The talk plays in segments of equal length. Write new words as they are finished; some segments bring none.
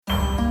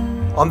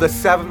On the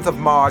 7th of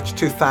March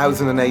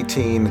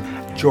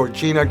 2018,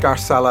 Georgina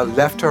Garcella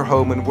left her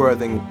home in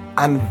Worthing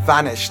and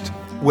vanished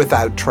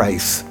without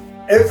trace.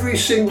 Every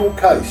single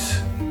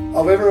case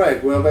I've ever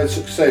had where I've had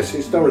success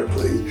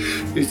historically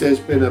is there's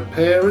been a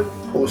parent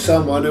or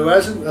someone who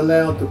hasn't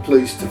allowed the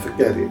police to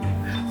forget it,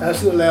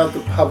 hasn't allowed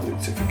the public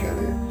to forget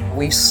it.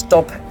 We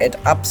stop at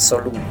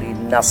absolutely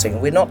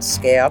nothing. We're not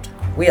scared.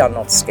 We are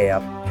not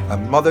scared. A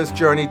mother's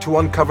journey to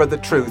uncover the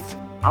truth.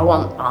 I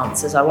want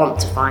answers. I want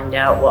to find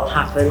out what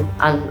happened,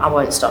 and I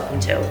won't stop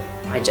until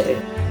I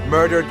do.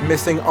 Murdered,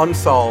 missing,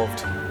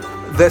 unsolved.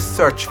 This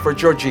search for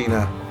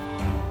Georgina.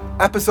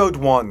 Episode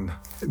 1.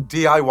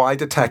 DIY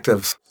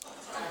Detectives.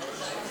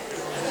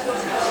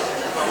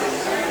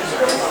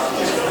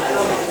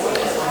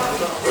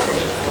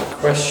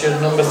 Question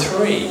number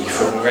 3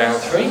 from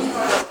round 3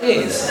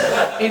 is: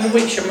 in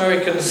which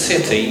American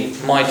city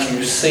might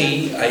you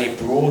see a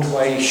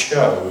Broadway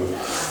show?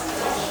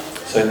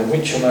 So in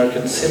which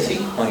American city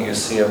might you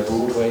see a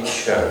Broadway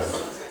show?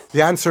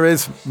 The answer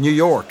is New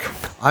York.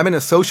 I'm in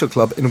a social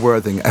club in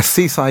Worthing, a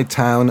seaside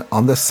town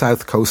on the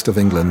south coast of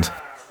England.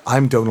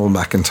 I'm Donald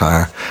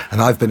McIntyre,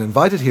 and I've been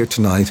invited here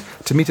tonight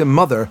to meet a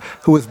mother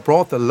who has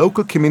brought the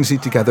local community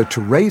together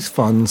to raise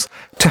funds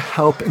to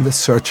help in the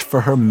search for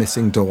her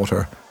missing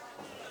daughter.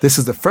 This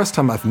is the first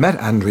time I've met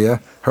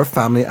Andrea, her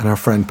family and her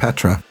friend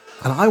Petra,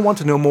 and I want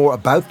to know more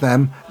about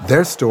them,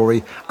 their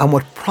story, and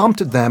what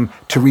prompted them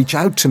to reach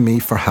out to me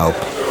for help.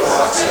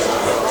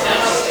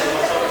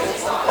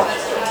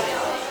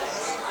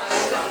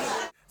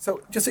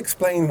 So just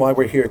explain why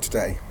we're here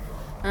today.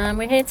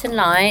 We're here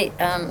tonight.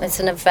 It's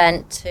an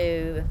event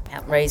to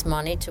help raise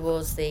money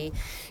towards the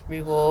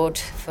reward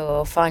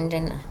for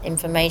finding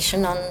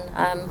information on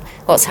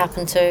what's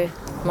happened to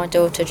my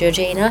daughter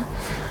Georgina.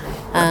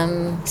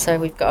 So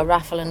we've got a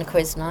raffle and a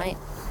quiz night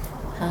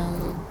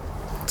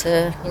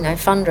to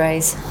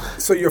fundraise.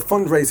 So you're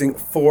fundraising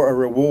for a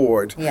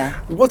reward. Yeah.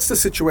 What's the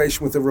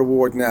situation with the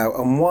reward now,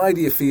 and why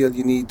do you feel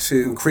you need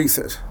to increase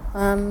it?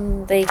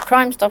 The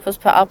Crime Stoppers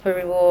put up a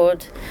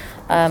reward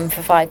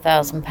for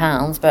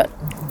 £5,000, but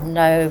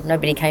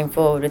nobody came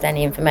forward with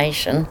any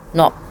information.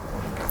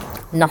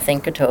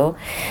 Nothing at all.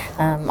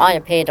 I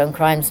appeared on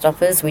Crime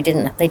Stoppers. They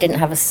didn't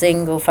have a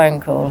single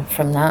phone call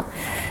from that.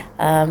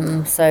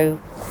 So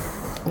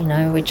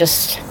we're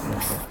just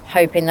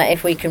hoping that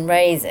if we can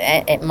raise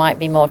it, it might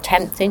be more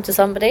tempting to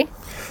somebody.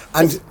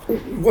 And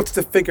what's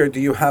the figure do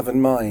you have in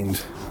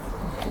mind?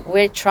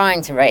 We're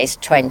trying to raise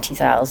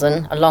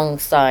 20,000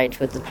 alongside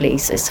with the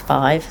police's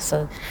 5,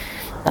 so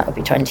that would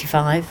be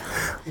 25.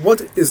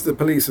 What is the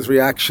police's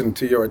reaction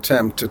to your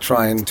attempt to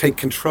try and take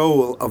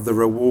control of the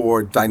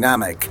reward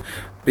dynamic?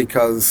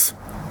 Because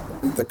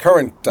the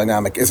current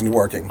dynamic isn't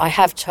working. We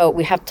have told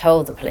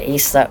the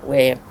police that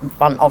we're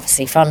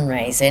obviously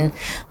fundraising.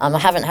 I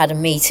haven't had a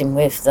meeting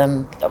with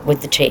them,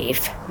 with the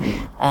chief,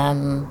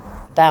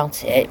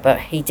 about it,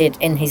 but he did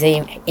in his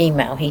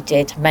email. He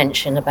did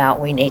mention about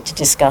we need to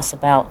discuss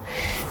about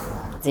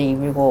the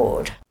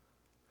reward.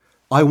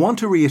 I want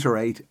to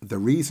reiterate the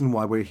reason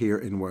why we're here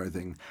in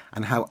Worthing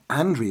and how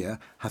Andrea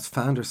has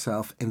found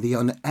herself in the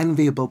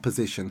unenviable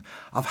position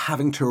of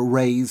having to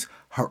raise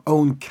her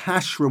own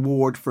cash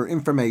reward for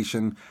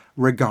information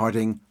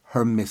regarding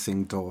her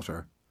missing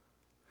daughter.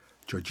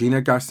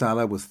 Georgina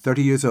Garcella was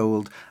 30 years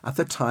old at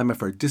the time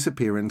of her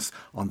disappearance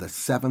on the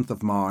 7th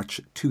of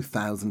March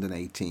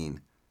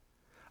 2018.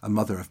 A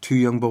mother of 2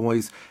 young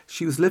boys,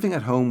 she was living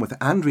at home with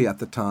Andrea at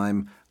the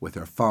time, with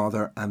her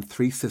father and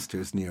 3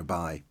 sisters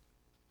nearby.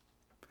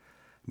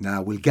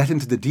 Now, we'll get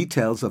into the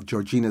details of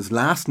Georgina's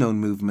last known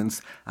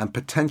movements and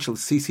potential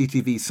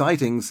CCTV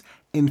sightings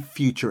in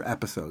future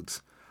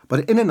episodes.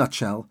 But in a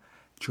nutshell,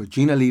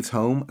 Georgina leaves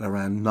home at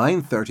around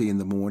 9:30 in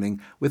the morning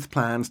with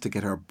plans to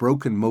get her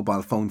broken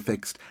mobile phone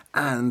fixed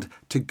and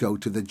to go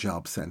to the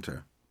job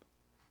centre.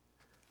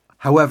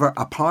 However,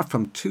 apart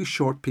from 2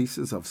 short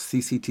pieces of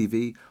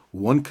CCTV,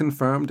 one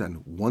confirmed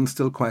and one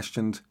still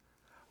questioned,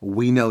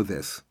 we know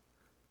this.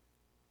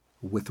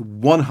 With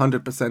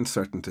 100%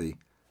 certainty,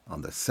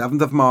 on the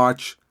 7th of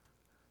March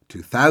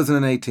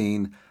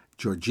 2018,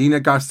 Georgina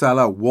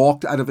Garcella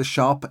walked out of a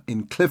shop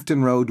in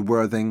Clifton Road,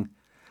 Worthing,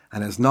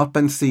 and has not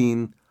been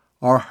seen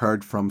or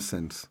heard from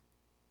since.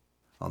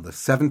 On the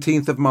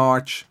 17th of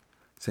March,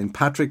 St.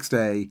 Patrick's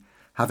Day,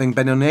 having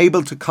been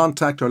unable to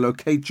contact or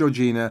locate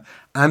Georgina,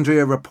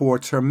 Andrea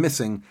reports her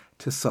missing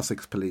to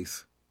Sussex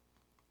Police.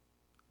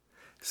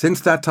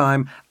 Since that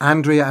time,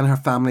 Andrea and her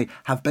family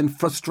have been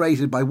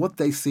frustrated by what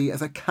they see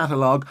as a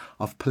catalogue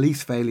of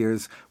police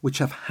failures which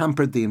have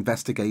hampered the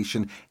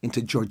investigation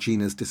into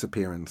Georgina's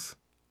disappearance.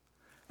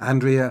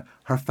 Andrea,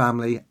 her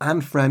family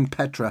and friend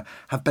Petra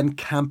have been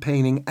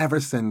campaigning ever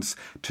since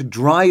to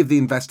drive the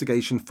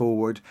investigation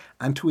forward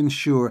and to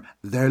ensure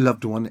their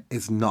loved one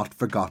is not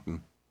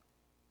forgotten.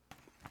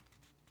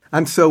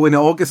 And so in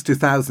August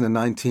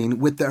 2019,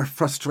 with their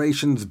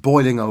frustrations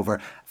boiling over,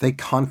 they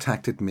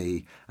contacted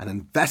me, an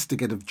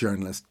investigative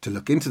journalist, to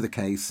look into the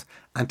case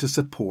and to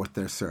support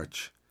their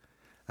search.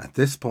 At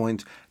this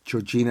point,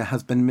 Georgina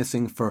has been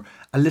missing for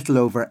a little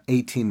over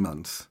 18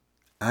 months.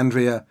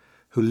 Andrea,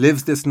 who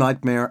lives this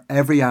nightmare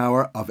every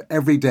hour of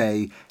every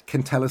day,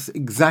 can tell us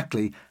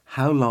exactly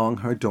how long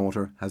her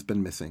daughter has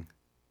been missing.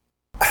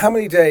 How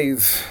many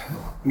days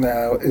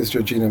now is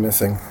Georgina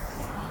missing?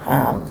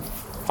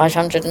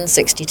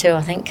 562,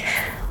 I think.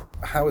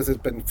 How has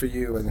it been for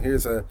you? And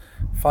here's a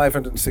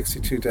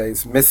 562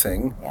 days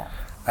missing. Yeah.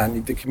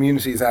 And the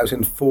community is out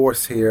in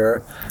force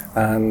here,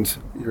 and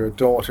your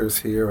daughter's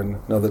here,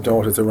 and another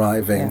daughter's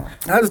arriving. Yeah.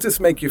 How does this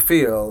make you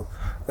feel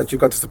that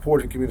you've got to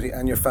support your community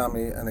and your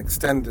family, an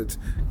extended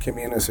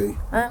community?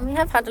 We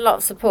have had a lot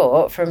of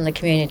support from the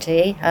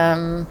community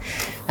and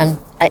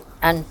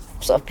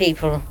sort of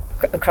people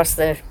across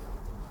the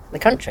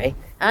country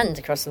and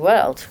across the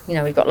world. You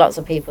know, we've got lots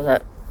of people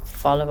that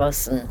follow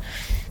us and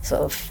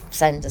sort of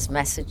send us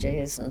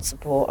messages and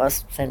support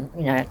us,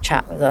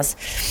 chat with us.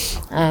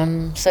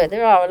 So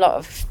there are a lot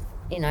of,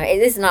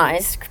 it is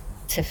nice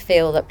to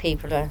feel that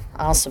people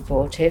are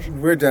supportive.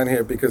 We're down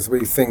here because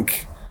we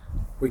think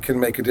we can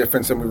make a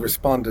difference, and we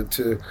responded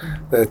to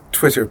the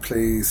Twitter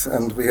pleas,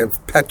 and we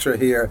have Petra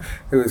here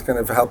who is kind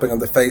of helping on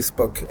the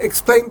Facebook.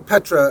 Explain,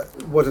 Petra,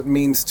 what it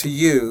means to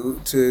you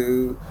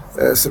to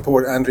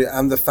support Andrea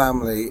and the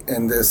family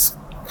in this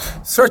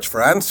search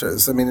for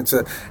answers. I mean, it's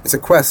a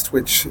quest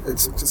which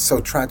it's so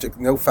tragic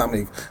no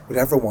family would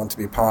ever want to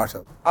be part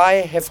of. I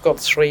have got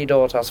 3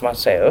 daughters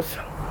myself,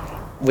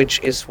 which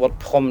is what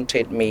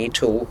prompted me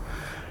to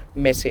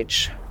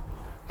message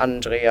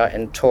Andrea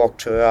and talk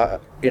to her,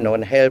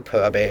 and help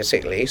her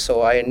basically.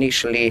 So I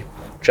initially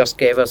just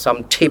gave her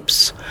some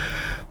tips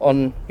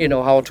on,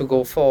 how to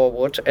go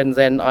forward, and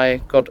then I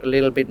got a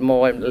little bit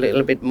more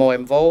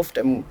involved,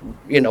 and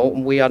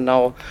we are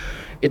now.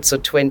 It's a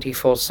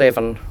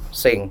 24/7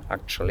 thing,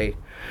 actually.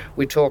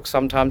 We talk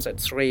sometimes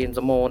at 3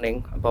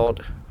 a.m.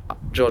 about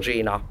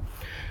Georgina.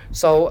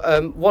 So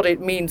what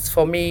it means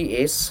for me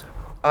is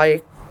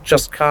I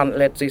just can't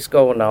let this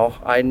go now.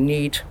 I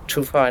need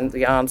to find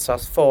the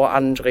answers for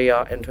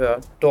Andrea and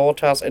her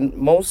daughters, and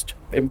most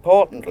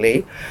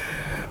importantly,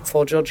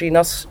 for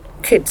Georgina's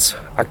kids,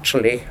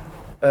 actually,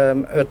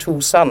 her 2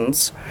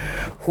 sons,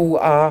 who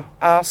are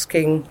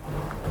asking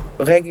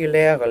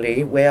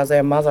regularly where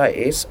their mother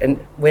is and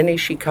when is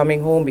she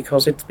coming home,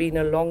 because it's been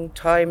a long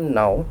time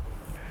now.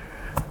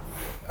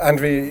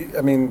 Andrea,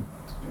 I mean,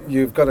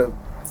 you've got a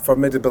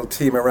formidable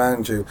team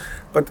around you,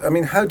 but I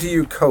mean, how do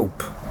you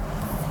cope?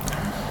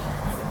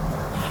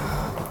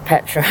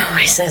 Petra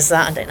always says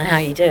that. I don't know how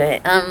you do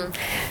it.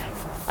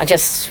 I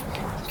just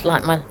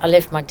I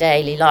live my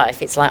daily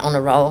life. It's like on a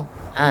roll,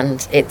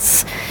 and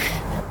it's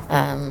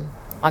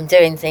I'm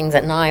doing things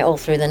at night, all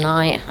through the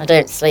night. I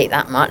don't sleep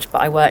that much, but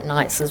I work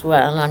nights as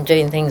well. I'm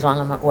doing things while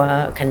I'm at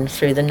work and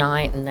through the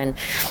night, and then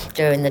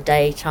during the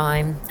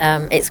daytime.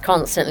 It's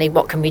constantly,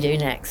 what can we do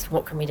next?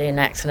 What can we do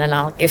next? And then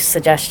I'll give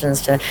suggestions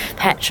to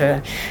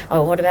Petra.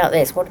 Oh, what about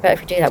this? What about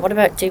if we do that? What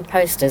about do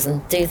posters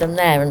and do them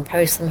there and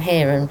post them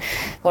here? And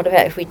what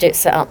about if we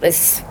set up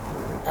this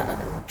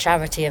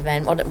charity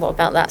event? What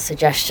about that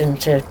suggestion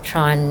to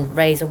try and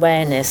raise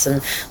awareness?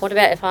 And what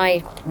about if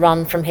I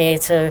run from here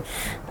to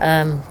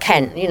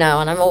Kent, and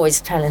I'm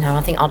always telling her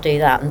I think I'll do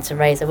that, and to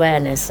raise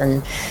awareness,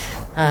 and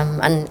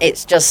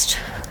it's just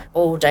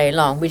all day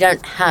long. We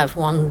don't have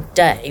one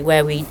day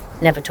where we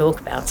never talk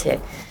about it.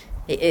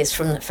 It is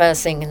from the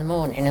first thing in the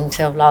morning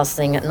until last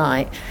thing at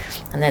night.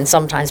 And then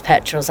sometimes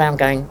Petra will say, I'm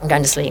going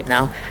to sleep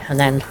now. And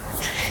then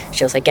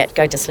she'll say,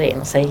 go to sleep. And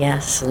I'll say,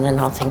 yes. And then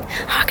I'll think,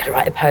 I'm going to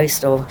write a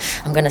post, or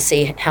I'm going to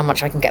see how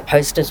much I can get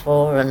posters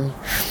for.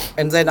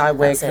 And then I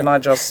wake, and I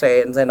just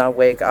say, and then I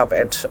wake up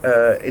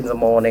in the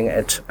morning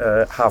at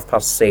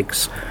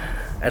 6:30.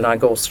 And I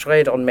go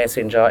straight on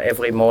Messenger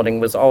every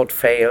morning without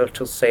fail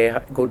to say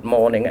good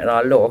morning. And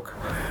I look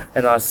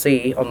and I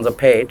see on the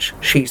page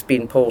she's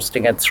been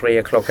posting at 3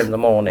 o'clock in the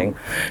morning.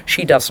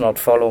 She does not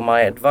follow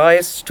my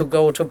advice to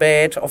go to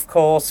bed, of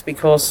course,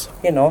 because,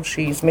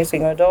 she's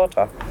missing her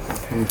daughter.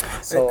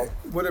 So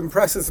what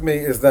impresses me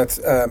is that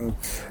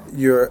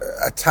you're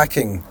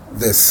attacking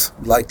this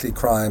likely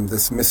crime,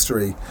 this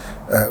mystery,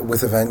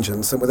 with a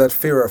vengeance and without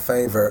fear or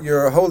favour.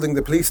 You're holding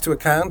the police to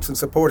account and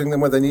supporting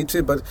them where they need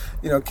to, but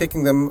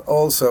kicking them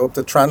also up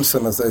the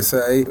transom, as they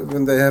say,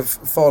 when they have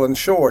fallen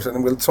short.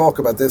 And we'll talk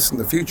about this in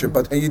the future,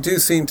 but you do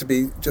seem to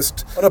be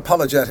just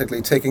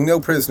unapologetically taking no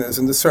prisoners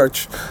in the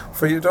search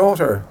for your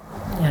daughter.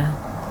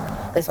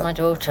 Yeah, there's my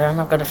daughter, and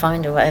I've got to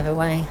find her whatever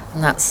way,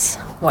 and that's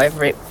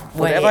whatever it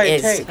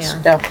is. Takes.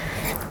 Yeah.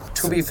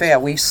 To be fair,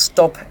 we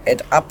stop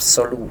at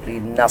absolutely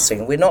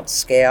nothing. We're not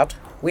scared.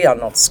 We are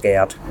not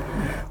scared.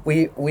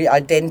 We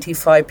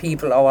identify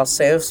people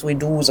ourselves. We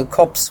do the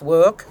cops'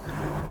 work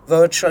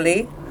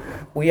virtually.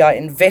 We are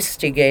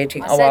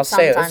investigating ourselves.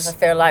 Sometimes I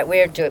feel like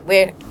we're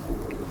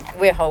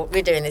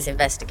we're doing this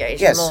investigation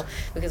Yes. more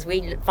because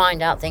we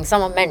find out things.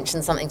 Someone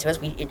mentions something to us,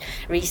 we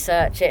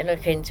research it,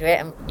 look into it,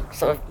 and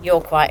sort of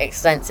you're quite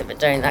extensive at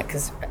doing that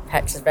because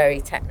Petra's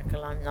very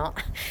technical, I'm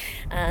not,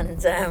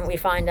 and we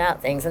find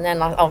out things, and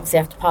then I obviously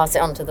have to pass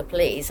it on to the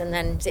police, and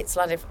then it's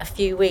like a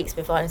few weeks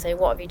before I say,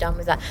 what have you done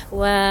with that?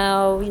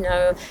 Well,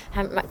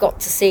 haven't got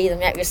to see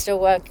them yet. We're still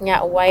working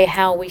out a way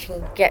how we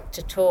can get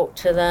to talk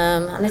to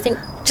them, and I think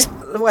just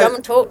come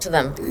and talk to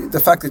them. The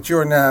fact that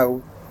you're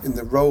now in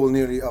the role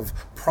nearly of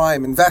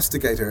prime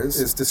investigators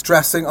is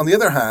distressing. On the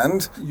other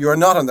hand, you're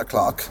not on the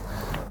clock.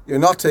 You're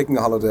not taking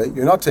a holiday.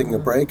 You're not taking a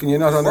break, and you're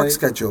not on a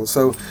schedule.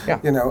 So,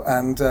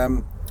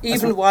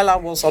 Even while I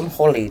was on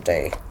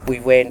holiday, we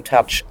were in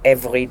touch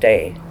every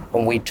day.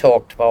 And we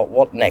talked about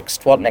what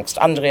next.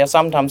 Andrea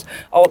sometimes,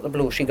 out of the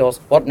blue, she goes,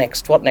 what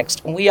next?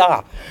 And we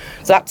are.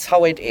 That's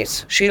how it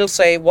is. She'll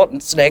say,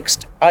 what's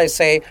next? I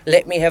say,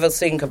 let me have a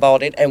think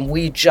about it, and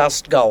we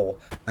just go.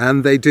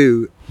 And they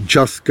do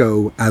just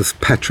go as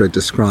Petra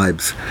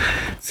describes.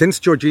 Since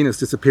Georgina's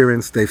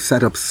disappearance, they've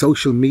set up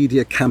social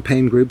media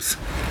campaign groups,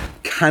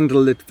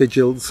 candlelit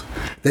vigils,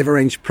 they've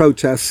arranged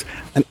protests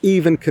and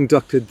even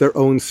conducted their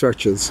own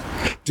searches,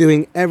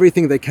 doing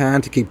everything they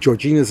can to keep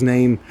Georgina's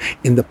name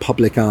in the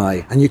public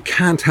eye. And you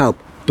can't help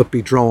but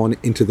be drawn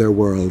into their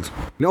world.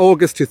 In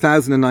August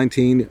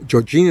 2019,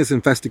 Georgina's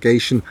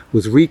investigation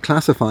was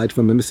reclassified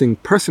from a missing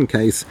person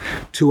case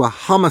to a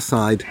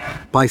homicide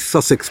by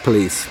Sussex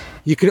police.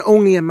 You can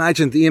only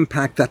imagine the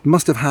impact that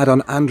must have had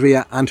on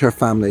Andrea and her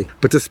family.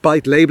 But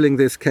despite labelling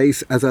this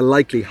case as a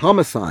likely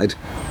homicide,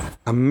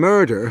 a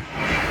murder,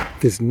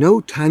 there's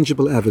no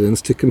tangible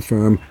evidence to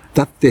confirm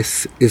that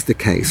this is the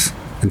case.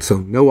 And so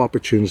no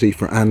opportunity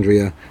for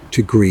Andrea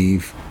to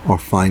grieve or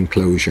find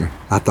closure.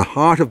 At the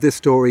heart of this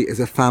story is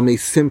a family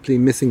simply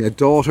missing a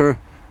daughter,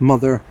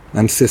 mother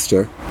and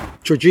sister.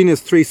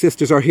 Georgina's 3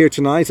 sisters are here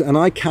tonight, and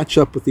I catch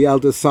up with the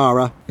eldest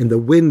Sarah in the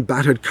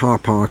wind-battered car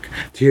park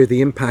to hear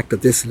the impact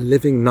that this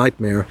living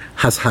nightmare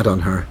has had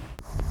on her.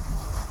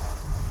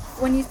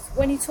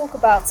 When you talk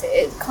about it,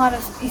 it kind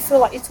of, you feel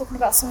like you're talking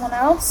about someone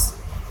else,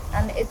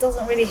 and it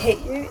doesn't really hit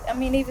you. I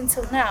mean, even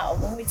till now,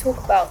 when we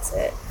talk about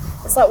it,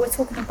 it's like we're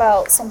talking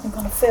about something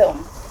on a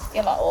film,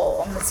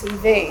 or on the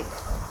TV.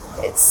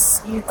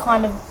 It's, you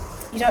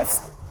don't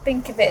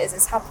think of it as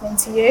it's happening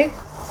to you.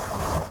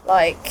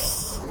 Like,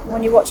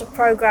 when you watch a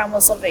program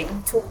or something,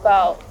 you talk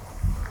about,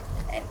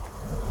 I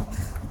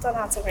don't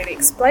know how to really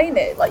explain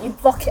it, like you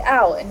block it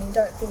out and you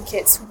don't think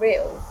it's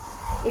real.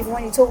 Even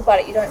when you talk about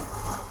it, you don't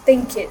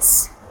think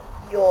it's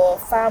your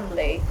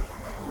family.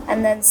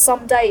 And then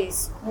some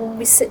days when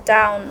we sit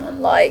down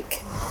and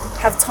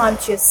have time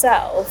to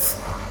yourself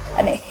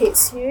and it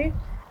hits you,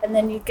 and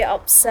then you get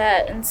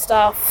upset and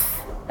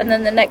stuff, and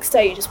then the next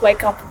day you just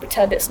wake up and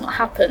pretend it's not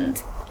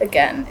happened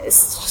again.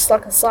 It's just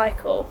like a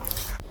cycle.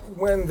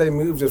 When they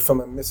moved it from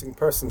a missing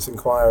persons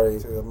inquiry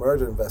to a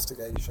murder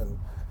investigation,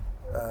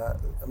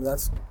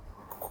 that's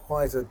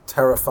quite a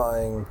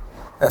terrifying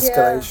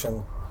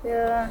escalation.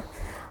 Yeah.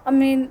 I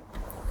mean,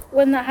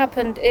 when that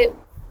happened,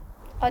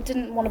 I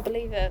didn't want to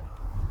believe it.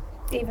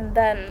 Even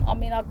then, I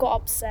mean, I got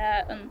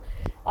upset and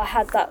I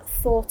had that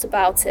thought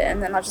about it,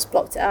 and then I just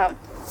blocked it out.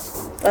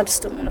 I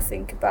just didn't want to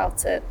think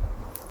about it.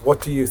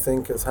 What do you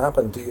think has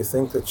happened? Do you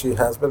think that she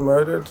has been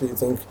murdered? Do you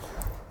think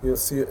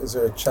is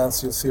there a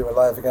chance you'll see her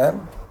alive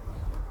again?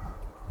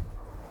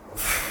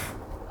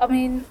 I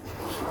mean,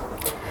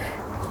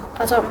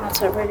 I don't know how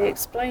to really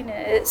explain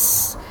it.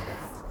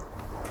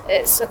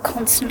 It's a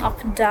constant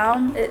up and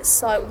down.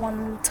 It's like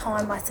one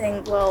time I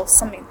think, well,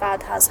 something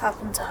bad has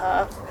happened to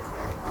her,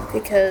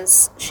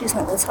 because she's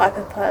not the type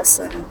of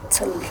person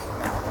to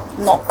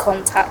not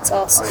contact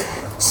us.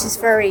 She's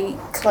very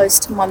close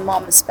to my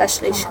mum,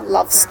 especially. She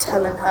loves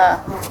telling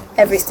her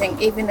everything,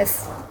 even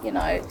if,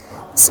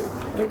 it's a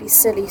really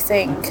silly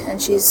thing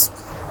and she's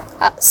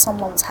at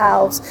someone's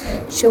house,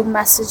 she'll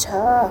message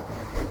her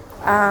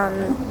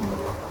and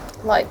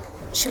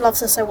she loves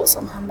to say what's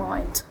on her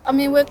mind. I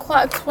mean, we're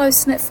quite a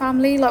close-knit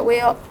family.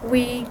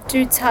 We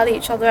do tell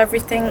each other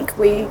everything.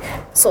 We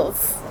sort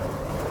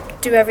of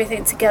do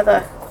everything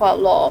together quite a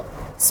lot.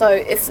 So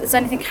if there's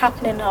anything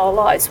happening in our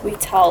lives, we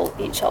tell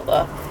each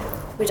other.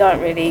 We don't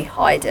really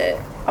hide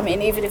it. I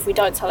mean, even if we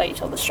don't tell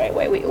each other straight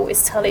away, we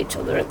always tell each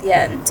other at the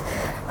end.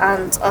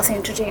 And I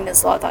think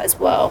Georgina's like that as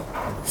well.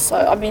 So,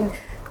 I mean,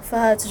 for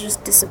her to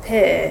just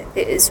disappear,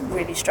 it is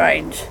really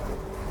strange.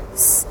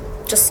 It's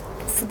just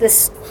for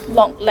this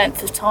long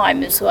length of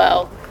time as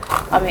well.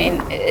 I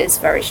mean, it is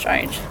very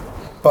strange.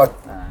 But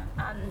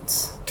and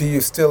do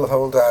you still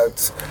hold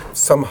out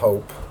some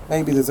hope?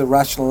 Maybe there's a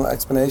rational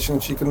explanation.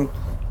 She can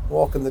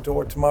walk in the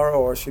door tomorrow,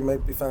 or she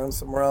might be found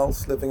somewhere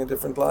else living a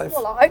different life.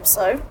 Well, I hope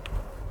so.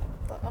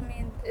 But, I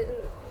mean,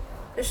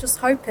 it's just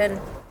hoping.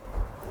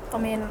 I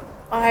mean,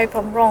 I hope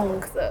I'm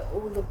wrong, that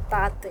all the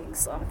bad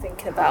things that I'm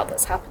thinking about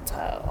that's happened to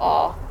her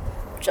are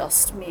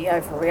just me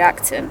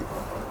overreacting.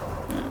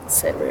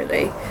 That's it,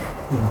 really.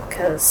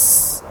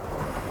 Because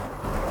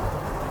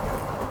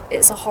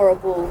it's a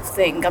horrible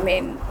thing. I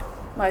mean,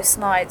 most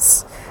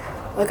nights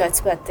I go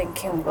to bed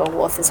thinking, well,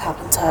 what if this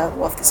happened to her?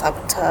 What if this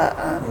happened to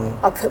her?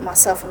 I put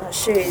myself in her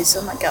shoes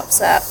and I get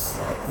upset.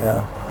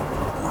 Yeah.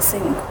 I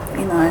think,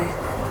 you know,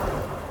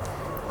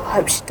 I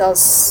hope she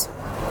does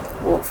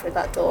walk through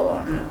that door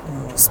and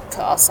just put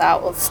us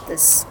out of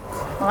this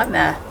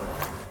nightmare.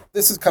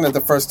 This is kind of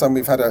the first time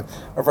we've had a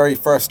very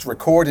first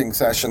recording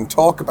session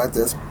talk about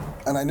this,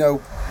 and I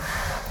know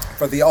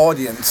for the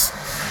audience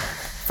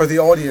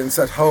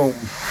at home,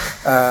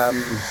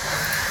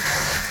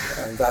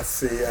 and that's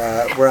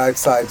the we're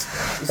outside.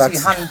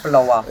 That's the hand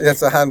blower.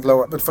 It's a hand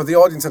blower. But for the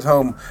audience at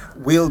home,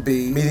 we'll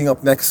be meeting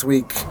up next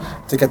week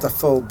to get the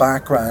full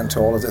background to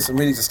all of this and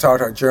really to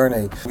start our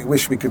journey. We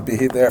wish we could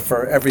be there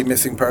for every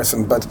missing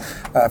person, but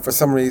for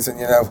some reason,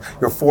 you know,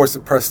 your force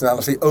of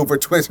personality over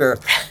Twitter.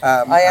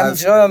 I am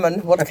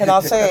German. What can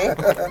I say?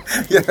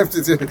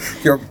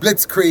 Your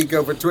blitzkrieg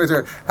over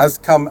Twitter has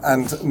come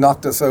and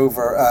knocked us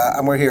over,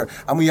 and we're here.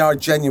 And we are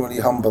genuinely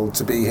humbled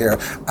to be here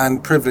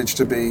and privileged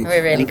to be.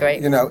 We're really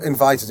great. You know,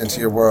 invited into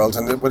your world,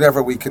 and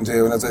whatever we can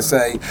do. And as I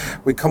say,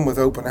 we come with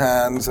open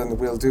hands, and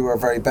we'll do our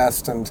very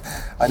best. And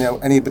I know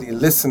anybody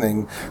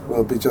listening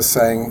will be just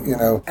saying, you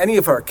know, any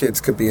of our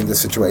kids could be in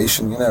this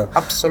situation. You know,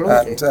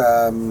 absolutely.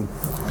 And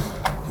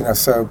you know,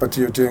 so but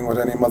you're doing what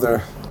any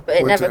mother. But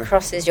it never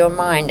crosses your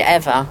mind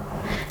ever.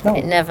 No.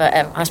 It never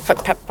ever.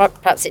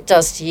 Perhaps it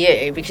does to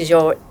you because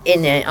you're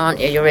in it, aren't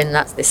you? You're in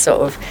this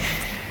sort of,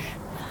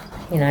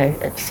 you know,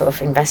 sort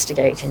of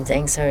investigating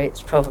thing. So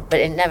it's probably, but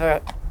it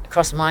never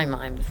crossed my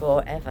mind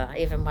before ever.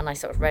 Even when I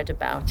sort of read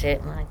about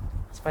it, and I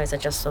suppose I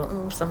just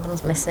thought,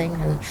 someone's missing,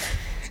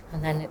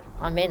 and then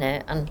I'm in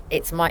it, and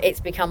it's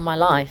become my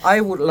life.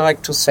 I would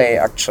like to say,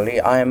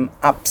 actually, I'm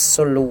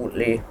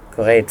absolutely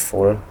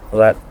grateful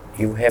that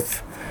you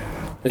have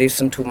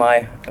listened to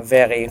my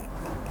very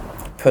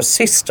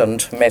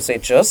persistent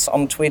messages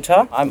on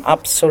Twitter. I'm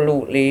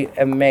absolutely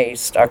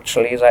amazed,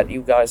 actually, that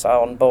you guys are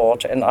on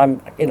board, and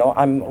I'm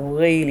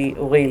really,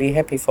 really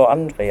happy for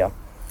Andrea.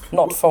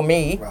 Not for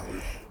me,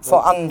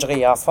 for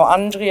Andrea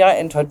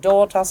and her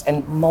daughters,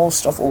 and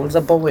most of all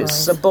the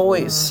boys. The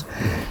boys.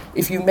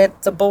 If you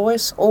met the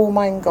boys, oh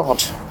my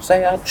God,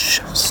 they are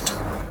just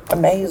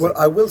amazing. Well,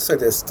 I will say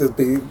this, there'll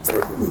be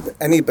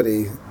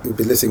anybody who'll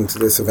be listening to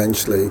this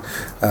eventually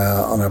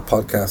on our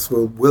podcast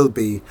will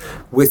be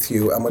with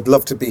you and would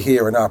love to be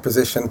here in our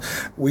position.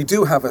 We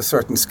do have a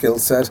certain skill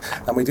set,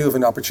 and we do have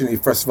an opportunity,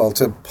 first of all,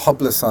 to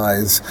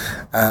publicise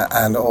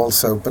and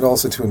also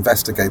to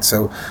investigate.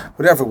 So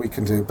whatever we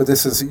can do, but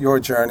this is your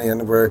journey,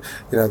 and we're,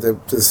 you know,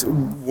 there's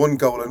one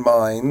goal in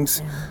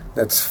mind. Yeah.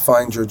 Let's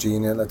find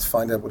Georgina. Let's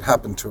find out what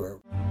happened to her.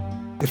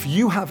 If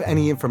you have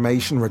any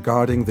information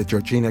regarding the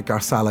Georgina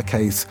Garsala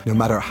case, no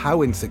matter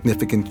how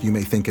insignificant you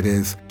may think it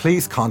is,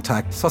 please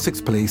contact Sussex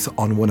Police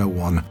on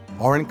 101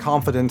 or in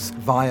confidence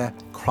via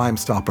Crime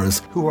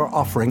Stoppers, who are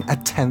offering a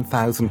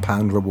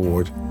 £10,000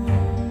 reward.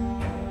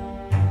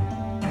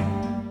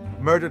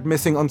 Murdered,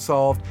 Missing,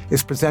 Unsolved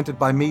is presented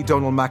by me,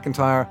 Donal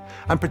McIntyre,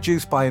 and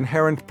produced by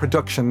Inherent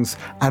Productions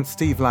and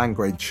Steve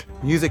Langridge.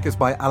 Music is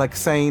by Alex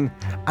Sane,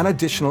 and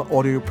additional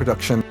audio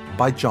production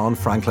by John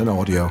Franklin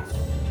Audio.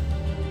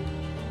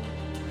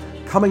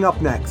 Coming up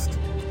next,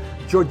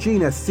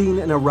 Georgina seen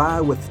in a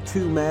row with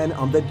two men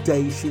on the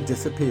day she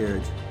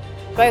disappeared.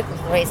 Spoken to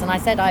the police, and I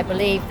said I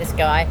believe this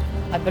guy.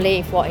 I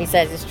believe what he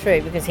says is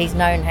true because he's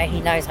known her, he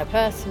knows her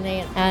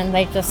personally, and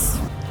they just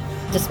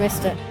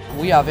dismissed it.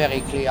 We are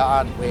very clear,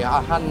 aren't we?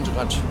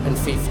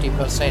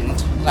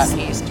 150% that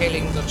he is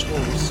telling the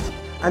truth.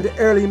 And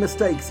early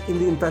mistakes in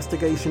the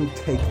investigation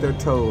take their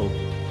toll.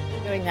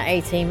 During that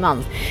 18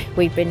 months,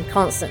 we've been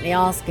constantly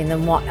asking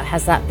them, what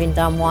has that been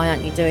done? Why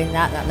aren't you doing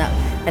that?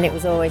 And it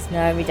was always,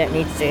 no, we don't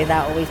need to do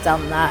that, or we've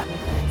done that.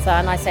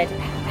 And I said,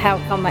 how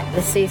come the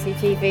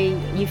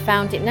CCTV, you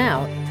found it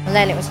now? And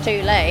then it was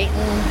too late,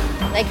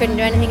 and they couldn't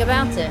do anything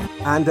about it.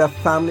 And a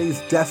family's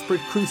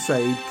desperate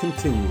crusade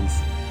continues.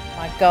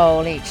 My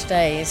goal each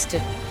day is to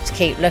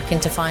keep looking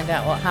to find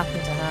out what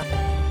happened to her.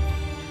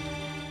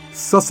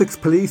 Sussex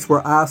Police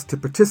were asked to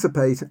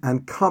participate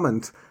and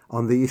comment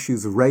on the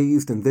issues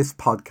raised in this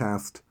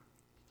podcast,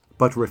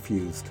 but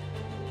refused.